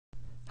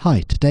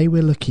Hi, today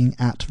we're looking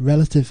at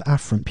relative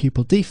afferent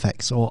pupil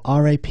defects, or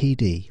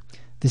RAPD.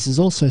 This is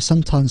also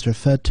sometimes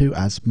referred to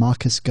as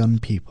Marcus gun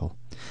pupil.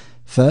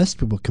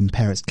 First, we will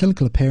compare its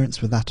clinical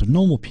appearance with that of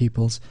normal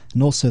pupils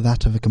and also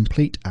that of a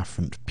complete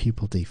afferent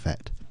pupil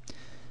defect.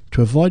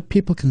 To avoid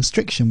pupil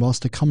constriction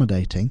whilst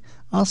accommodating,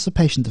 ask the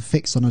patient to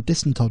fix on a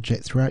distant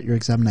object throughout your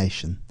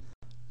examination.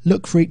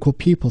 Look for equal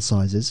pupil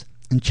sizes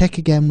and check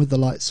again with the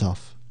lights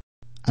off.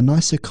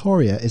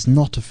 Anisocoria is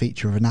not a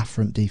feature of an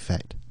afferent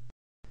defect.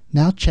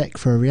 Now check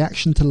for a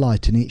reaction to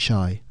light in each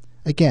eye,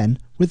 again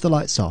with the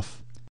lights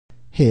off.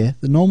 Here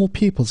the normal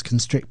pupils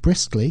constrict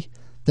briskly,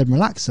 then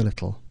relax a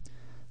little.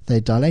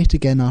 They dilate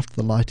again after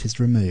the light is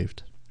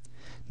removed.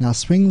 Now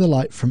swing the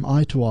light from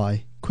eye to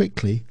eye,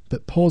 quickly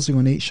but pausing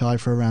on each eye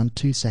for around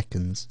 2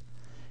 seconds.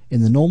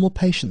 In the normal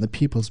patient the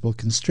pupils will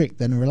constrict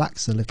then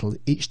relax a little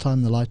each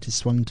time the light is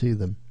swung to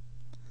them.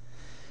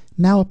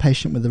 Now a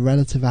patient with a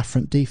relative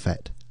afferent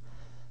defect.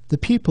 The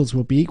pupils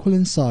will be equal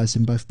in size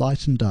in both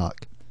light and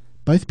dark.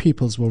 Both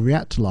pupils will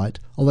react to light,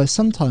 although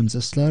sometimes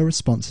a slower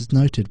response is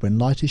noted when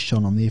light is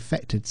shone on the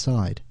affected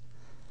side.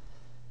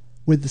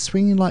 With the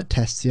swinging light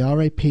test, the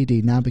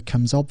RAPD now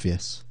becomes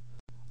obvious.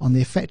 On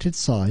the affected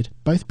side,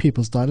 both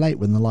pupils dilate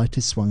when the light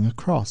is swung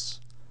across.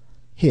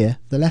 Here,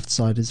 the left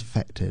side is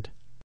affected.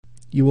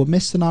 You will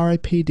miss an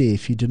RAPD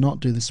if you do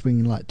not do the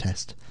swinging light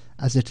test,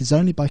 as it is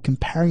only by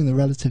comparing the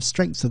relative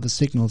strengths of the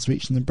signals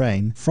reaching the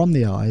brain from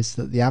the eyes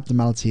that the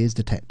abnormality is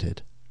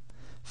detected.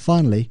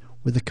 Finally,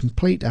 with a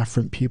complete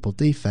afferent pupil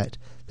defect,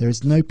 there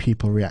is no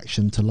pupil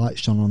reaction to light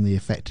shone on the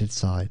affected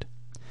side.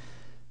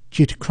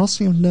 Due to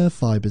crossing of nerve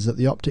fibres at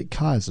the optic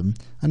chiasm,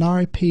 an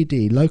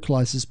RAPD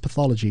localises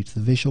pathology to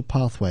the visual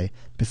pathway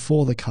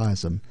before the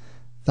chiasm,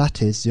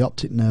 that is, the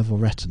optic nerve or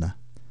retina.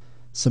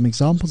 Some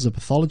examples of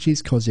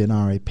pathologies causing an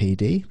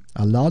RAPD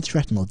are large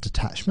retinal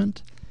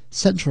detachment,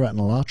 central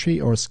retinal artery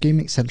or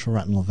ischemic central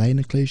retinal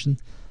vein occlusion,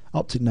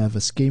 optic nerve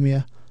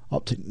ischemia,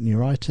 optic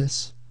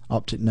neuritis,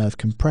 optic nerve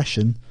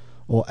compression,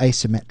 or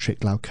asymmetric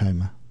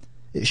glaucoma.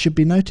 It should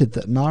be noted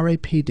that an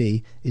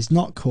RAPD is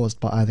not caused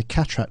by either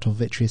cataract or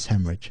vitreous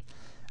hemorrhage,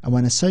 and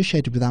when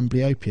associated with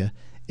amblyopia,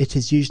 it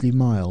is usually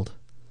mild.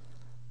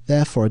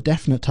 Therefore, a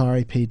definite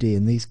RAPD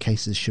in these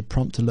cases should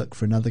prompt to look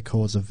for another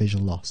cause of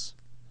visual loss.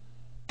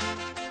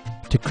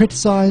 To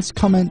criticise,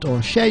 comment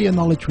or share your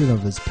knowledge with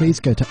others, please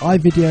go to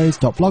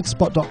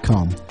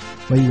ivideos.blogspot.com,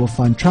 where you will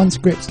find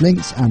transcripts,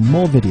 links and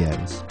more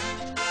videos.